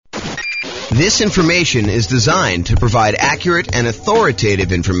This information is designed to provide accurate and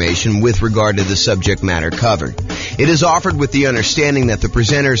authoritative information with regard to the subject matter covered. It is offered with the understanding that the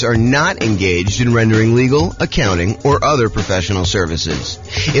presenters are not engaged in rendering legal, accounting, or other professional services.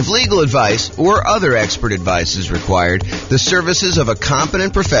 If legal advice or other expert advice is required, the services of a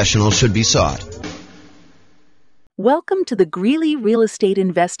competent professional should be sought. Welcome to the Greeley Real Estate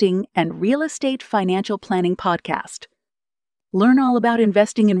Investing and Real Estate Financial Planning Podcast. Learn all about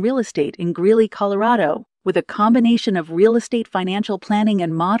investing in real estate in Greeley, Colorado, with a combination of real estate financial planning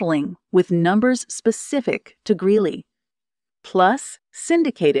and modeling with numbers specific to Greeley, plus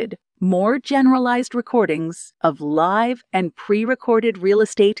syndicated, more generalized recordings of live and pre-recorded real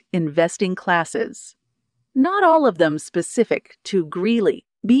estate investing classes. Not all of them specific to Greeley.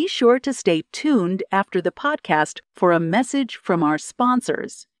 Be sure to stay tuned after the podcast for a message from our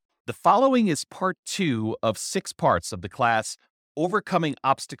sponsors. The following is part 2 of 6 parts of the class, Overcoming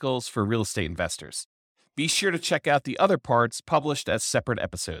Obstacles for Real Estate Investors. Be sure to check out the other parts published as separate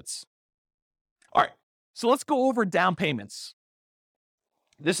episodes. All right, so let's go over down payments.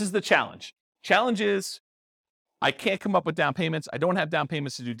 This is the challenge. Challenge is, I can't come up with down payments. I don't have down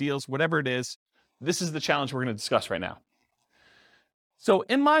payments to do deals, whatever it is. This is the challenge we're going to discuss right now. So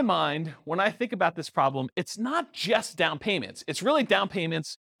in my mind, when I think about this problem, it's not just down payments. It's really down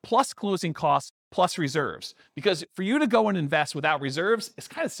payments plus closing costs plus reserves. Because for you to go and invest without reserves, it's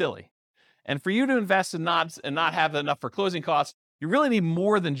kind of silly. And for you to invest and not have enough for closing costs, you really need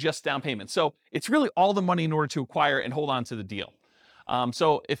more than just down payments. So it's really all the money in order to acquire and hold on to the deal.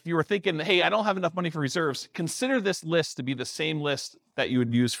 So if you were thinking, hey, I don't have enough money for reserves, consider this list to be the same list that you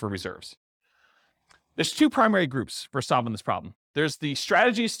would use for reserves. There's 2 primary groups for solving this problem. There's the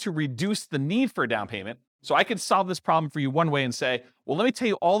strategies to reduce the need for a down payment. So I could solve this problem for you one way and say, well, let me tell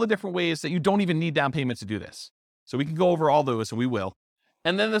you all the different ways that you don't even need down payment to do this. So we can go over all those, and we will.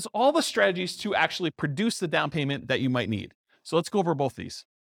 And then there's all the strategies to actually produce the down payment that you might need. So let's go over both these.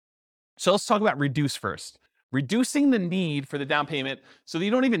 So let's talk about reduce first. Reducing the need for the down payment so that you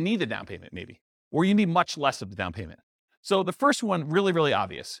don't even need the down payment maybe, or you need much less of the down payment. So the first one, really, really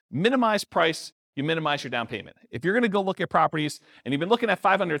obvious. Minimize price. You minimize your down payment. If you're going to go look at properties and you've been looking at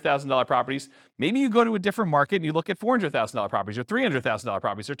 $500,000 properties, maybe you go to a different market and you look at $400,000 properties or $300,000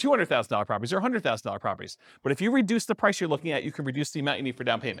 properties or $200,000 properties or $100,000 properties. But if you reduce the price you're looking at, you can reduce the amount you need for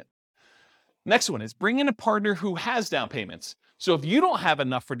down payment. Next one is bring in a partner who has down payments. So if you don't have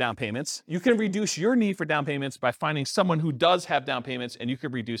enough for down payments, you can reduce your need for down payments by finding someone who does have down payments, and you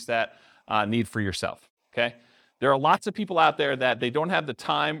can reduce that need for yourself, okay? There are lots of people out there that they don't have the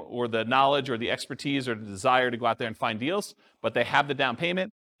time or the knowledge or the expertise or the desire to go out there and find deals, but they have the down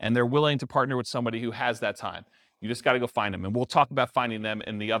payment and they're willing to partner with somebody who has that time. You just got to go find them. And we'll talk about finding them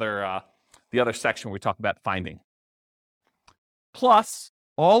in the other section where we talk about finding. Plus,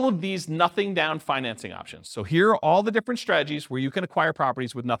 all of these nothing down financing options. So here are all the different strategies where you can acquire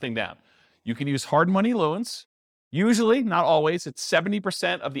properties with nothing down. You can use hard money loans. Usually, not always, it's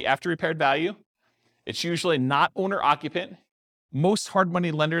 70% of the after repaired value. It's usually not owner-occupant. Most hard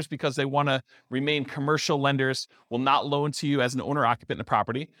money lenders, because they want to remain commercial lenders, will not loan to you as an owner-occupant in a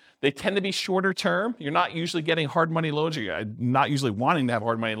property. They tend to be shorter term. You're not usually getting hard money loans, or you're not usually wanting to have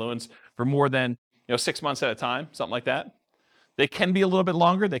hard money loans for more than 6 months at a time, something like that. They can be a little bit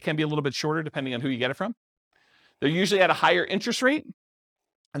longer. They can be a little bit shorter, depending on who you get it from. They're usually at a higher interest rate,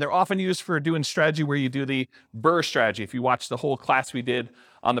 and they're often used for doing strategy where you do the BRRRR strategy. If you watch the whole class we did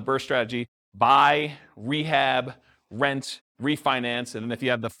on the BRRRR strategy, buy, rehab, rent, refinance, and then if you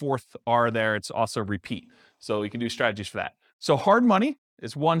have the 4th R there, it's also repeat. So you can do strategies for that. So hard money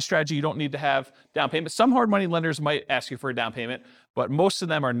is one strategy you don't need to have down payment. Some hard money lenders might ask you for a down payment, but most of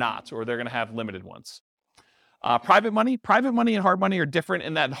them are not, or they're going to have limited ones. Private money and hard money are different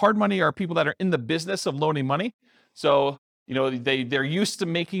in that hard money are people that are in the business of loaning money. So, they're used to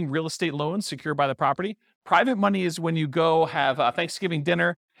making real estate loans secured by the property. Private money is when you go have a Thanksgiving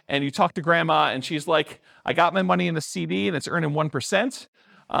dinner and you talk to grandma and she's like, I got my money in the CD and it's earning 1%.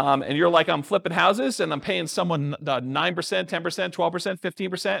 And you're like, I'm flipping houses and I'm paying someone 9%, 10%, 12%,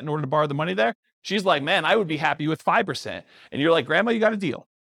 15% in order to borrow the money there. She's like, man, I would be happy with 5%. And you're like, grandma, you got a deal.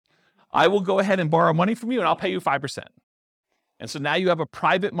 I will go ahead and borrow money from you and I'll pay you 5%. And so now you have a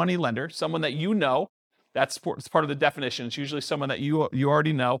private money lender, someone that you know. That's part of the definition. It's usually someone that you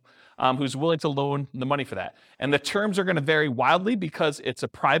already know who's willing to loan the money for that. And the terms are going to vary wildly because it's a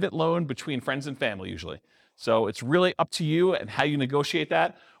private loan between friends and family usually. So it's really up to you and how you negotiate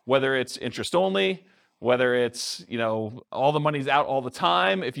that, whether it's interest only, whether it's, all the money's out all the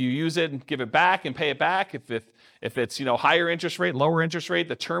time. If you use it and give it back and pay it back, if it's, higher interest rate, lower interest rate,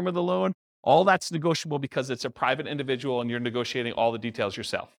 the term of the loan, all that's negotiable because it's a private individual and you're negotiating all the details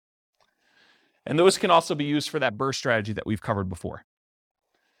yourself. And those can also be used for that BRRRR strategy that we've covered before.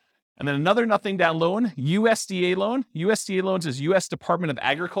 And then another nothing down loan, USDA loan. USDA loans is U.S. Department of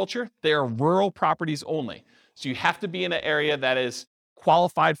Agriculture. They are rural properties only. So you have to be in an area that is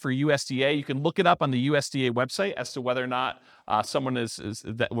qualified for USDA. You can look it up on the USDA website as to whether or not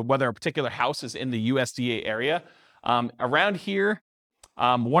whether a particular house is in the USDA area. Around here,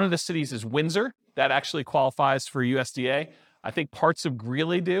 one of the cities is Windsor. That actually qualifies for USDA. I think parts of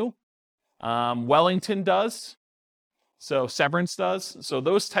Greeley do. Wellington does. So Severance does. So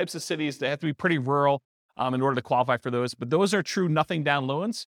those types of cities, they have to be pretty rural in order to qualify for those. But those are true nothing down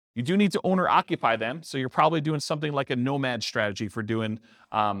loans. You do need to own or occupy them. So you're probably doing something like a nomad strategy for doing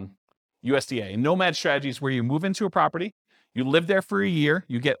USDA. Nomad strategy is where you move into a property, you live there for a year,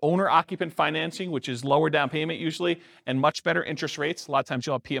 you get owner-occupant financing, which is lower down payment usually, and much better interest rates. A lot of times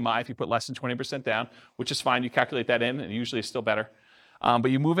you'll have PMI if you put less than 20% down, which is fine. You calculate that in, and usually it's still better.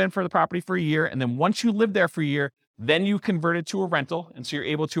 But you move in for the property for a year, and then once you live there for a year, then you convert it to a rental, and so you're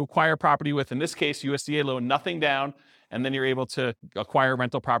able to acquire property with, in this case, USDA loan, nothing down, and then you're able to acquire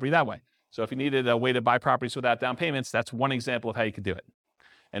rental property that way. So if you needed a way to buy properties without down payments, that's one example of how you could do it.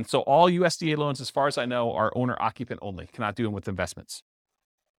 And so all USDA loans, as far as I know, are owner-occupant only, cannot do them with investments.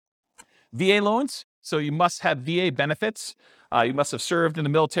 VA loans, so you must have VA benefits. You must have served in the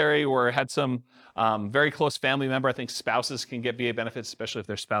military or had some very close family member. I think spouses can get VA benefits, especially if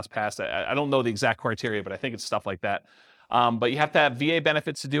their spouse passed. I don't know the exact criteria, but I think it's stuff like that. But you have to have VA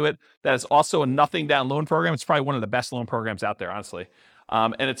benefits to do it. That is also a nothing down loan program. It's probably one of the best loan programs out there, honestly.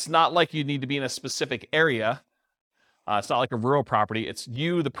 And it's not like you need to be in a specific area. It's not like a rural property. It's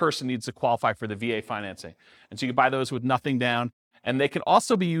you, the person, needs to qualify for the VA financing. And so you can buy those with nothing down. And they can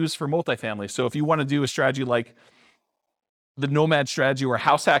also be used for multifamily. So if you want to do a strategy like the nomad strategy or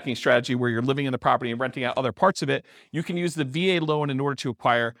house hacking strategy where you're living in the property and renting out other parts of it, you can use the VA loan in order to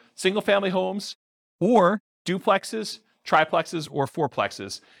acquire single family homes or duplexes, triplexes, or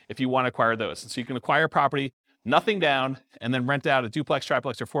fourplexes if you want to acquire those. And so you can acquire property, nothing down, and then rent out a duplex,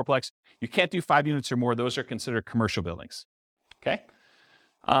 triplex, or fourplex. You can't do 5 units or more. Those are considered commercial buildings. Okay?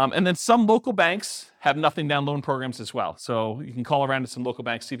 And then some local banks have nothing down loan programs as well. So you can call around to some local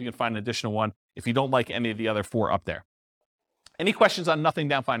banks, see if you can find an additional one if you don't like any of the other 4 up there. Any questions on nothing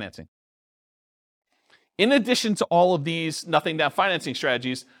down financing? In addition to all of these nothing down financing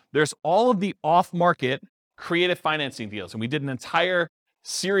strategies, there's all of the off-market creative financing deals. And we did an entire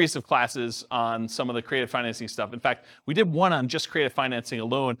series of classes on some of the creative financing stuff. In fact, we did one on just creative financing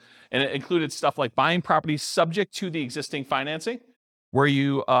alone, and it included stuff like buying properties subject to the existing financing, where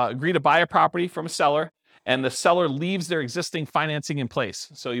you agree to buy a property from a seller, and the seller leaves their existing financing in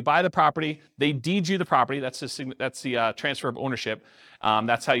place. So you buy the property, they deed you the property, that's the transfer of ownership.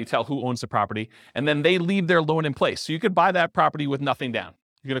 That's how you tell who owns the property. And then they leave their loan in place. So you could buy that property with nothing down.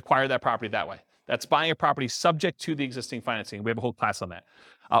 You could acquire that property that way. That's buying a property subject to the existing financing. We have a whole class on that.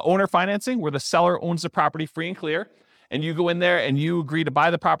 Owner financing, where the seller owns the property free and clear, and you go in there and you agree to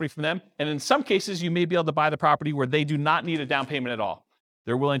buy the property from them. And in some cases, you may be able to buy the property where they do not need a down payment at all.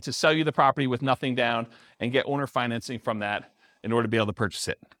 They're willing to sell you the property with nothing down and get owner financing from that in order to be able to purchase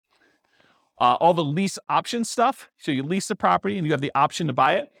it. All the lease option stuff, so you lease the property and you have the option to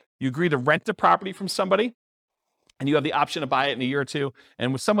buy it. You agree to rent the property from somebody, and you have the option to buy it in a year or two.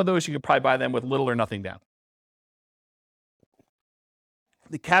 And with some of those, you could probably buy them with little or nothing down.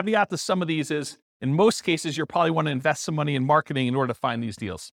 The caveat to some of these is, in most cases, you'll probably want to invest some money in marketing in order to find these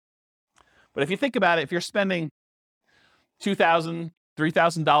deals. But if you think about it, if you're spending $2,000,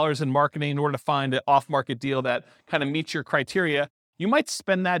 $3,000 in marketing in order to find an off-market deal that kind of meets your criteria, you might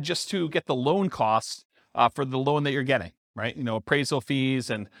spend that just to get the loan costs for the loan that you're getting, right? You know, appraisal fees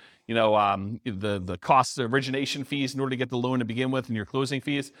and, you know, the costs, the origination fees in order to get the loan to begin with, and your closing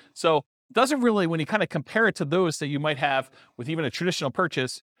fees. So it doesn't really, when you kind of compare it to those that you might have with even a traditional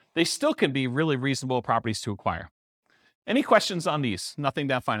purchase, they still can be really reasonable properties to acquire. Any questions on these? Nothing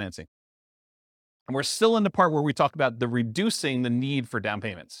down financing. And we're still in the part where we talk about the reducing the need for down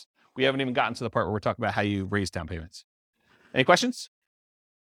payments. We haven't even gotten to the part where we're talking about how you raise down payments. Any questions?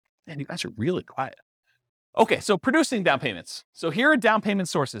 Man, you guys are really quiet. Okay, so producing down payments. So here are down payment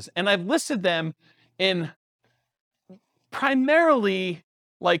sources, and I've listed them in primarily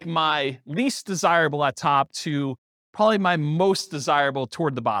like my least desirable at top to probably my most desirable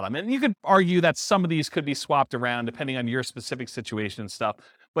toward the bottom. And you could argue that some of these could be swapped around depending on your specific situation and stuff.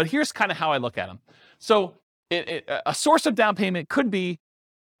 But here's kind of how I look at them. So a source of down payment could be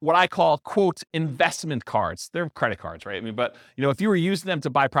what I call, quote, investment cards. They're credit cards, right? I mean, but, you know, if you were using them to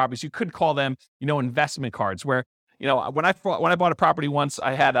buy properties, you could call them, you know, investment cards, where, you know, when I bought a property once,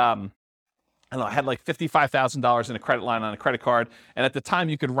 I had I don't know, I had like $55,000 in a credit line on a credit card. And at the time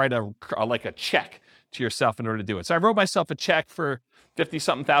you could write a check to yourself in order to do it. So I wrote myself a check for 50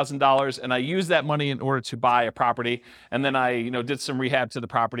 something thousand and I used that money in order to buy a property. And then I, did some rehab to the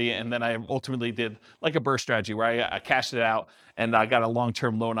property. And then I ultimately did like a burst strategy where I cashed it out and I got a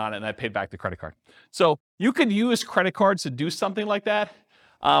long-term loan on it and I paid back the credit card. So you could use credit cards to do something like that.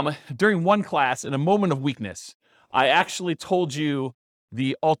 During one class, in a moment of weakness, I actually told you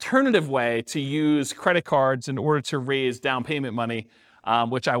the alternative way to use credit cards in order to raise down payment money,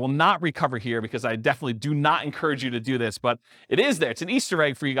 which I will not recover here because I definitely do not encourage you to do this, but it is there. It's an Easter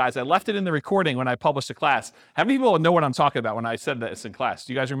egg for you guys. I left it in the recording when I published the class. How many people know what I'm talking about when I said this in class?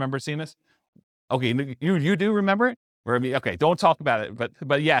 Do you guys remember seeing this? Okay, you do remember it? Or, okay, don't talk about it,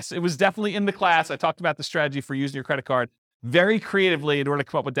 but yes, it was definitely in the class. I talked about the strategy for using your credit card very creatively in order to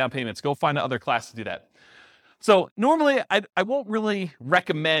come up with down payments. Go find another class to do that. So normally, I won't really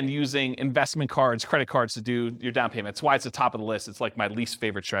recommend using investment cards, credit cards to do your down payment. That's why it's the top of the list. It's like my least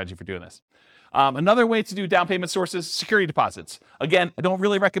favorite strategy for doing this. Another way to do down payment sources, security deposits. Again, I don't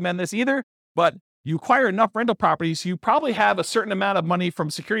really recommend this either, but you acquire enough rental properties, you probably have a certain amount of money from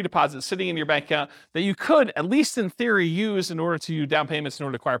security deposits sitting in your bank account that you could, at least in theory, use in order to do down payments in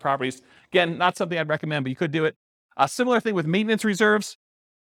order to acquire properties. Again, not something I'd recommend, but you could do it. A similar thing with maintenance reserves.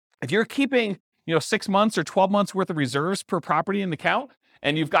 If you're keeping 6 months or 12 months worth of reserves per property in the account,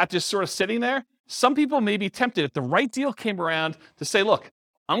 and you've got just sort of sitting there, some people may be tempted if the right deal came around to say, look,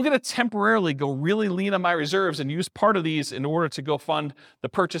 I'm going to temporarily go really lean on my reserves and use part of these in order to go fund the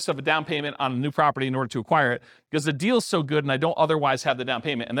purchase of a down payment on a new property in order to acquire it because the deal's so good and I don't otherwise have the down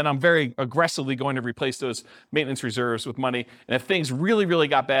payment. And then I'm very aggressively going to replace those maintenance reserves with money. And if things really, really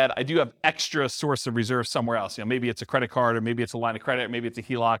got bad, I do have extra source of reserves somewhere else. Maybe it's a credit card or maybe it's a line of credit, or maybe it's a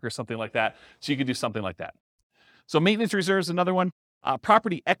HELOC or something like that. So you could do something like that. So maintenance reserves, another one.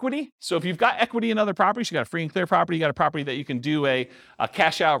 Property equity. So if you've got equity in other properties, you got a free and clear property, you got a property that you can do a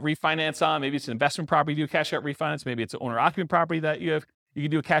cash out refinance on. Maybe it's an investment property, you do a cash out refinance. Maybe it's an owner occupant property that you can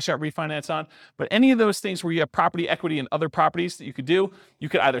do a cash out refinance on. But any of those things where you have property equity in other properties that you could do, you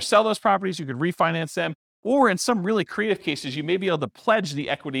could either sell those properties, you could refinance them, or in some really creative cases, you may be able to pledge the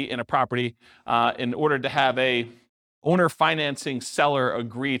equity in a property in order to have a owner financing seller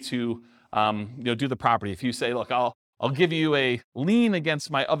agree to do the property. If you say, look, I'll give you a lien against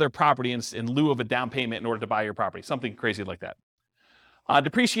my other property in lieu of a down payment in order to buy your property, something crazy like that.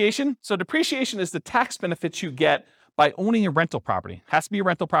 Depreciation. So depreciation is the tax benefits you get by owning a rental property. It has to be a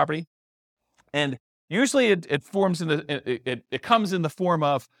rental property. And usually it comes in the form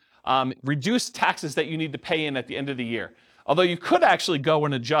of reduced taxes that you need to pay in at the end of the year. Although you could actually go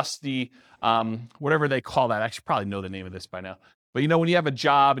and adjust the, whatever they call that. I actually probably know the name of this by now. But when you have a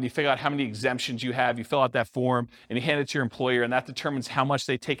job and you figure out how many exemptions you have, you fill out that form and you hand it to your employer, and that determines how much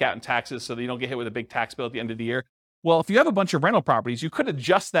they take out in taxes so that you don't get hit with a big tax bill at the end of the year. Well, if you have a bunch of rental properties, you could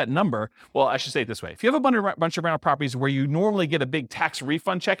adjust that number. Well, I should say it this way. If you have a bunch of rental properties where you normally get a big tax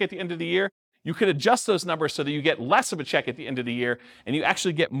refund check at the end of the year, you could adjust those numbers so that you get less of a check at the end of the year and you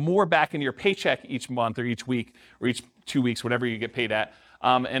actually get more back in your paycheck each month or each week or each 2 weeks, whatever you get paid at.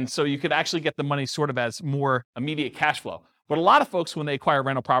 And so you could actually get the money sort of as more immediate cash flow. But a lot of folks, when they acquire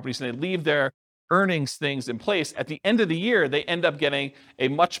rental properties and they leave their earnings things in place, at the end of the year, they end up getting a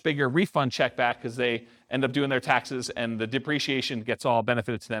much bigger refund check back because they end up doing their taxes and the depreciation gets all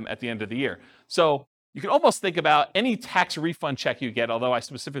benefited to them at the end of the year. So you can almost think about any tax refund check you get, although I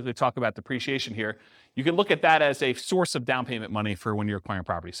specifically talk about depreciation here, you can look at that as a source of down payment money for when you're acquiring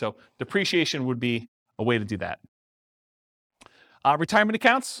property. So depreciation would be a way to do that. Retirement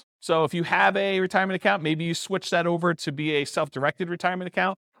accounts. So if you have a retirement account, maybe you switch that over to be a self-directed retirement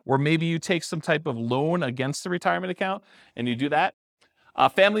account, or maybe you take some type of loan against the retirement account and you do that.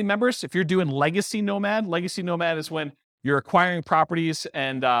 Family members, if you're doing legacy nomad is when you're acquiring properties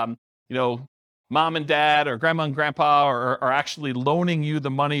and, mom and dad or grandma and grandpa are actually loaning you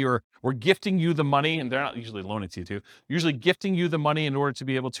the money or gifting you the money, and they're not usually loaning to you too, usually gifting you the money in order to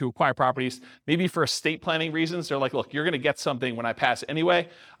be able to acquire properties. Maybe for estate planning reasons, they're like, look, you're going to get something when I pass anyway.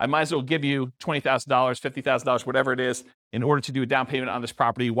 I might as well give you $20,000, $50,000, whatever it is, in order to do a down payment on this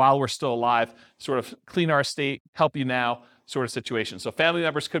property while we're still alive, sort of clean our estate, help you now sort of situation. So family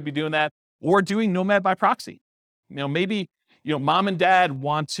members could be doing that or doing nomad by proxy. Maybe mom and dad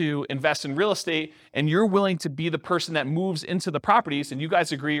want to invest in real estate and you're willing to be the person that moves into the properties and you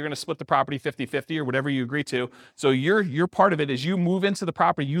guys agree you're going to split the property 50-50 or whatever you agree to. So your part of it is you move into the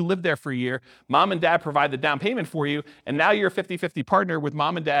property, you live there for a year, mom and dad provide the down payment for you, and now you're a 50-50 partner with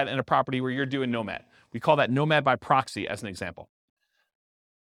mom and dad in a property where you're doing nomad. We call that nomad by proxy as an example.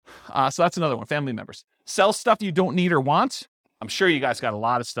 So that's another one, family members. Sell stuff you don't need or want. I'm sure you guys got a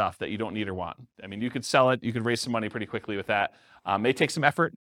lot of stuff that you don't need or want. I mean, you could sell it, you could raise some money pretty quickly with that. May take some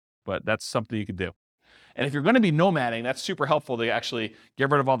effort, but that's something you could do. And if you're going to be nomading, that's super helpful to actually get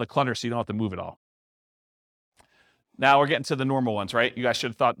rid of all the clutter so you don't have to move it all. Now we're getting to the normal ones, right? You guys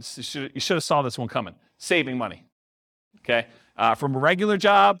should have thought, you should have saw this one coming. Saving money, okay? From a regular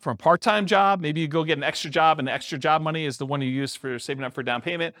job, from a part-time job, maybe you go get an extra job, and the extra job money is the one you use for saving up for down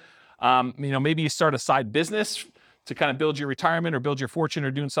payment. Maybe you start a side business to kind of build your retirement or build your fortune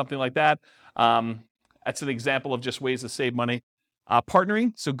or doing something like that. That's an example of just ways to save money.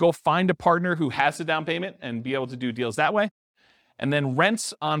 Partnering, so go find a partner who has the down payment and be able to do deals that way. And then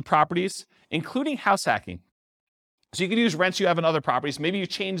rents on properties, including house hacking. So you can use rents you have in other properties. Maybe you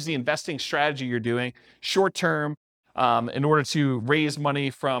change the investing strategy you're doing short-term in order to raise money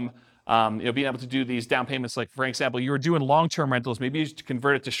from being able to do these down payments. Like, for example, you were doing long-term rentals. Maybe you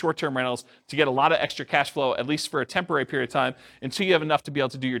convert it to short-term rentals to get a lot of extra cash flow, at least for a temporary period of time, until you have enough to be able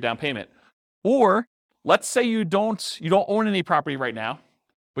to do your down payment. Or let's say you don't own any property right now,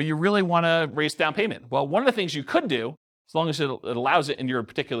 but you really want to raise down payment. Well, one of the things you could do, as long as it allows it in your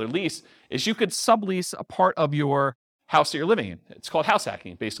particular lease, is you could sublease a part of your house that you're living in. It's called house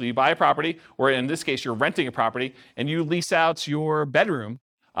hacking. Basically, you buy a property, or in this case, you're renting a property, and you lease out your bedroom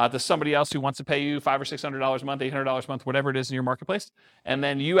to somebody else who wants to pay you $500 or $600 a month, $800 a month, whatever it is in your marketplace, and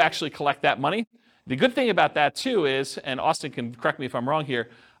then you actually collect that money. The good thing about that too is, and Austin can correct me if I'm wrong here,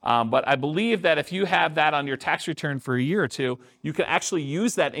 but I believe that if you have that on your tax return for a year or two, you can actually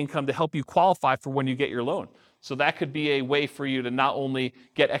use that income to help you qualify for when you get your loan. So that could be a way for you to not only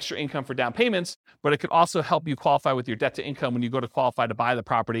get extra income for down payments, but it could also help you qualify with your debt to income when you go to qualify to buy the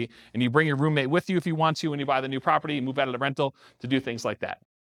property, and you bring your roommate with you if you want to when you buy the new property, you move out of the rental to do things like that.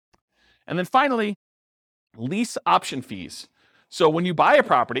 And then finally, lease option fees. So when you buy a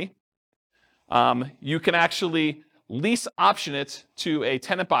property, you can actually lease option it to a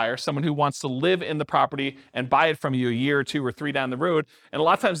tenant buyer, someone who wants to live in the property and buy it from you a year or 2 or 3 down the road. And a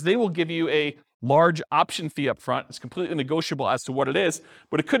lot of times they will give you a large option fee up front. It's completely negotiable as to what it is,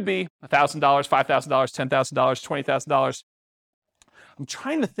 but it could be $1,000, $5,000, $10,000, $20,000. I'm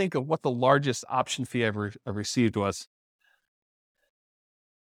trying to think of what the largest option fee I've received was.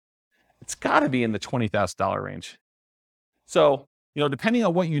 It's got to be in the $20,000 range. So, depending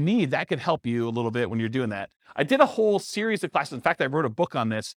on what you need, that could help you a little bit when you're doing that. I did a whole series of classes. In fact, I wrote a book on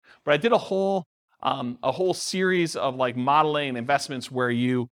this, but I did a whole series of like modeling investments where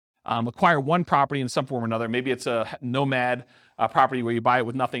you acquire one property in some form or another. Maybe it's a nomad property where you buy it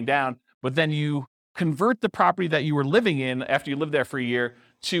with nothing down, but then you convert the property that you were living in after you lived there for a year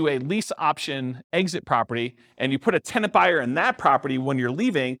to a lease option exit property, and you put a tenant buyer in that property when you're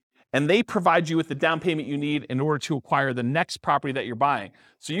leaving, and they provide you with the down payment you need in order to acquire the next property that you're buying.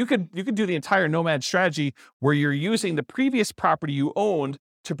 So you could do the entire nomad strategy where you're using the previous property you owned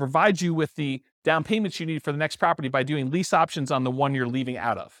to provide you with the down payments you need for the next property by doing lease options on the one you're leaving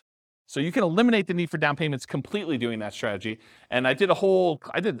out of. So you can eliminate the need for down payments completely doing that strategy. And I did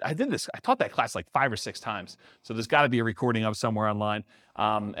this. I taught that class like 5 or 6 times. So there's got to be a recording of somewhere online.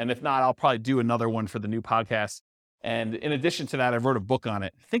 And if not, I'll probably do another one for the new podcast. And in addition to that, I wrote a book on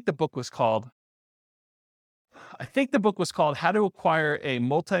it. I think the book was called How to Acquire a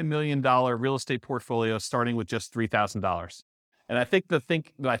Multi-Million-Dollar Real Estate Portfolio Starting with Just $3,000. And I think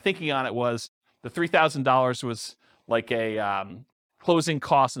my thinking on it was the $3,000 was like a closing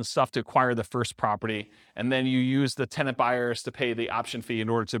costs and stuff to acquire the first property. And then you use the tenant buyers to pay the option fee in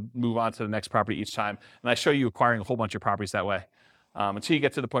order to move on to the next property each time. And I show you acquiring a whole bunch of properties that way until you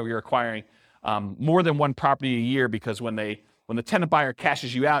get to the point where you're acquiring more than one property a year, because when the tenant buyer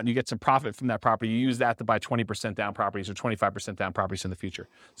cashes you out and you get some profit from that property, you use that to buy 20% down properties or 25% down properties in the future.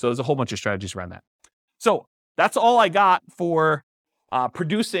 So there's a whole bunch of strategies around that. So that's all I got for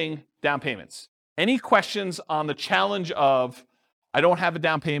producing down payments. Any questions on the challenge of I don't have a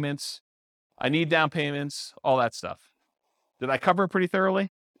down payments, I need down payments, all that stuff? Did I cover it pretty thoroughly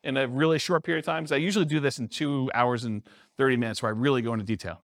in a really short period of time? Because I usually do this in 2 hours and 30 minutes where I really go into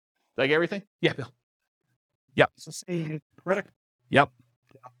detail. Did I get everything? Yeah, Bill. Yep. Yep.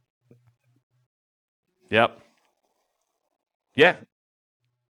 Yep. Yeah.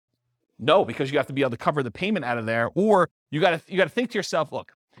 No, because you have to be able to cover the payment out of there, or you got to think to yourself,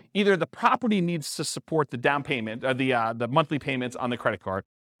 look, either the property needs to support the down payment or the monthly payments on the credit card,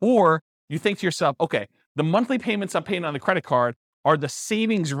 or you think to yourself, okay, the monthly payments I'm paying on the credit card are the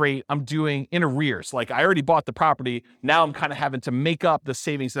savings rate I'm doing in arrears. Like I already bought the property. Now I'm kind of having to make up the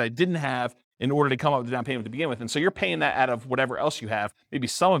savings that I didn't have in order to come up with the down payment to begin with. And so you're paying that out of whatever else you have. Maybe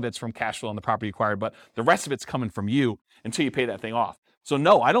some of it's from cash flow on the property acquired, but the rest of it's coming from you until you pay that thing off. So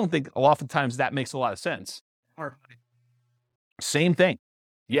no, I don't think oftentimes that makes a lot of sense. Same thing.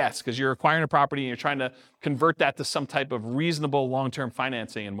 Yes, because you're acquiring a property and you're trying to convert that to some type of reasonable long-term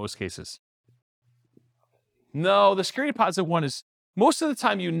financing in most cases. No, the security deposit one is, most of the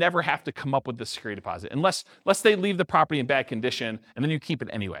time you never have to come up with the security deposit unless they leave the property in bad condition and then you keep it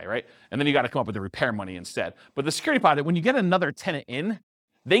anyway, right? And then you got to come up with the repair money instead. But the security deposit, when you get another tenant in,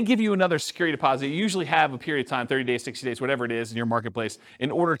 they give you another security deposit. You usually have a period of time, 30 days, 60 days, whatever it is in your marketplace,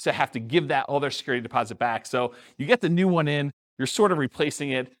 in order to have to give that other security deposit back. So you get the new one in, you're sort of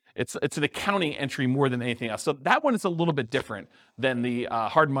replacing it. It's an accounting entry more than anything else. So that one is a little bit different than the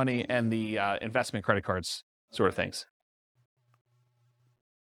hard money and the investment credit cards sort of things.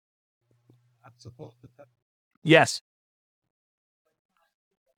 Yes.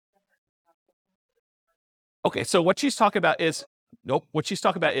 Okay, so what she's talking about is, what she's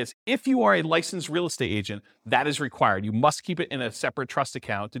talking about is if you are a licensed real estate agent, that is required. You must keep it in a separate trust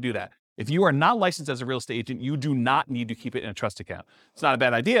account to do that. If you are not licensed as a real estate agent, you do not need to keep it in a trust account. It's not a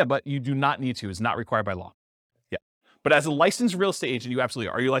bad idea, but you do not need to. It's not required by law. Yeah. But as a licensed real estate agent, you absolutely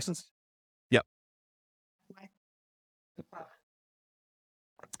are. Are you licensed? Yep.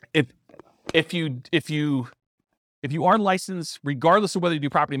 If you are licensed, regardless of whether you do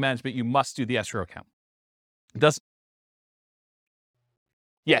property management, you must do the escrow account.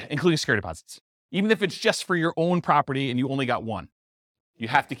 Yeah, including security deposits. Even if it's just for your own property and you only got one, you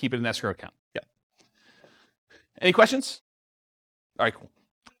have to keep it in an escrow account. Yeah. Any questions? All right, cool.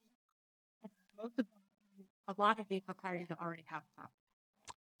 A lot of these require you to already have that.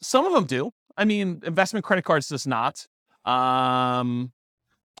 Some of them do. I mean, investment credit cards does not.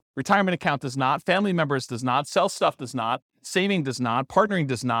 Retirement account does not. Family members does not. Sell stuff does not. Saving does not. Partnering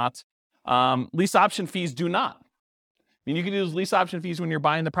does not. Lease option fees do not. I mean, you can use lease option fees when you're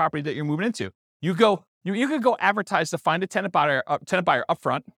buying the property that you're moving into. You could go advertise to find a tenant buyer up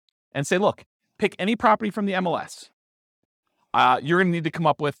front and say, look, pick any property from the MLS. You're going to need to come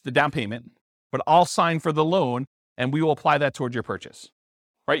up with the down payment, but I'll sign for the loan and we will apply that towards your purchase.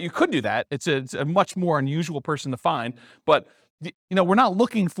 Right? You could do that. It's a much more unusual person to find, but we're not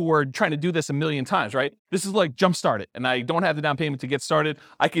looking for trying to do this a million times, right? This is like jumpstart it, and I don't have the down payment to get started.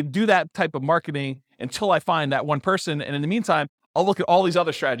 I could do that type of marketing until I find that one person, and in the meantime, I'll look at all these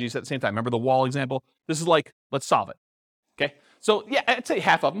other strategies at the same time. Remember the wall example? This is like, let's solve it. Okay? So yeah, I'd say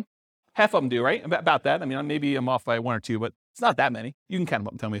half of them do, right? About that. I mean, maybe I'm off by one or two, but it's not that many. You can count them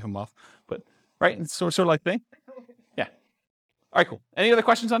up and tell me if I'm off. But right? It's sort of like thing. Yeah. All right, cool. Any other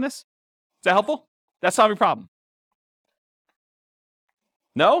questions on this? Is that helpful? That's solve your problem.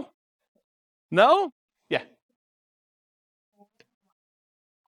 No? No? Yeah.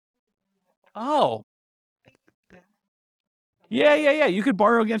 Oh. Yeah. You could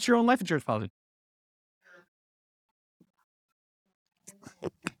borrow against your own life insurance policy.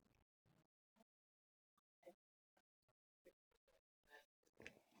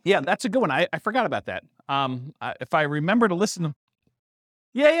 Yeah, that's a good one. I forgot about that. If I remember to listen.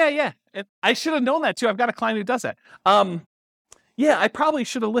 Yeah. I should have known that too. I've got a client who does that. Yeah, I probably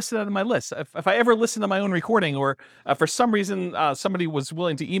should have listed that on my list. If I ever listen to my own recording, or for some reason somebody was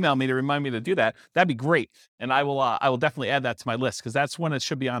willing to email me to remind me to do that, that'd be great. And I will definitely add that to my list because that's when it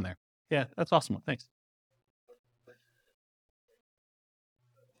should be on there. Yeah, that's awesome. Thanks.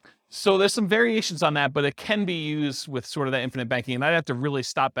 So there's some variations on that, but it can be used with sort of that infinite banking. And I'd have to really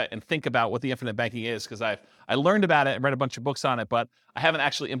stop it and think about what the infinite banking is because I learned about it and read a bunch of books on it, but I haven't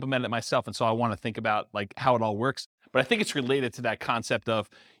actually implemented it myself. And so I want to think about like how it all works. But I think it's related to that concept of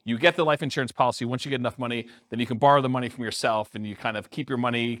you get the life insurance policy. Once you get enough money, then you can borrow the money from yourself and you kind of keep your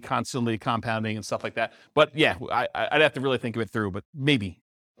money constantly compounding and stuff like that. But yeah, I'd have to really think of it through, but maybe.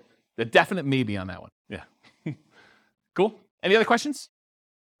 The definite maybe on that one. Yeah. Cool. Any other questions?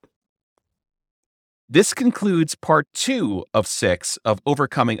 This concludes part 2 of 6 of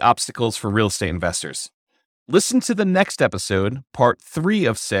Overcoming Obstacles for Real Estate Investors. Listen to the next episode, part 3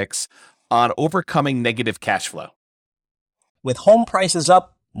 of 6, on overcoming negative cash flow. With home prices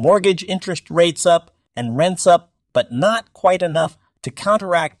up, mortgage interest rates up, and rents up, but not quite enough to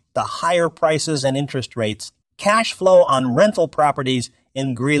counteract the higher prices and interest rates, cash flow on rental properties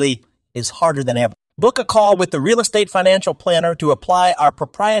in Greeley is harder than ever. Book a call with the Real Estate Financial Planner to apply our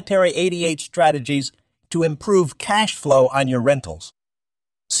proprietary 88 strategies to improve cash flow on your rentals.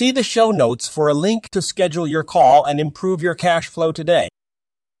 See the show notes for a link to schedule your call and improve your cash flow today.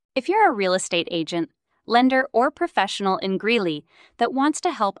 If you're a real estate agent, lender, or professional in Greeley that wants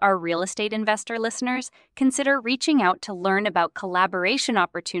to help our real estate investor listeners, consider reaching out to learn about collaboration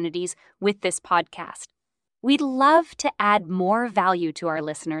opportunities with this podcast. We'd love to add more value to our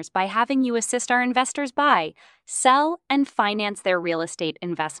listeners by having you assist our investors buy, sell, and finance their real estate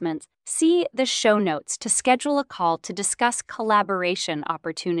investments. See the show notes to schedule a call to discuss collaboration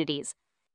opportunities.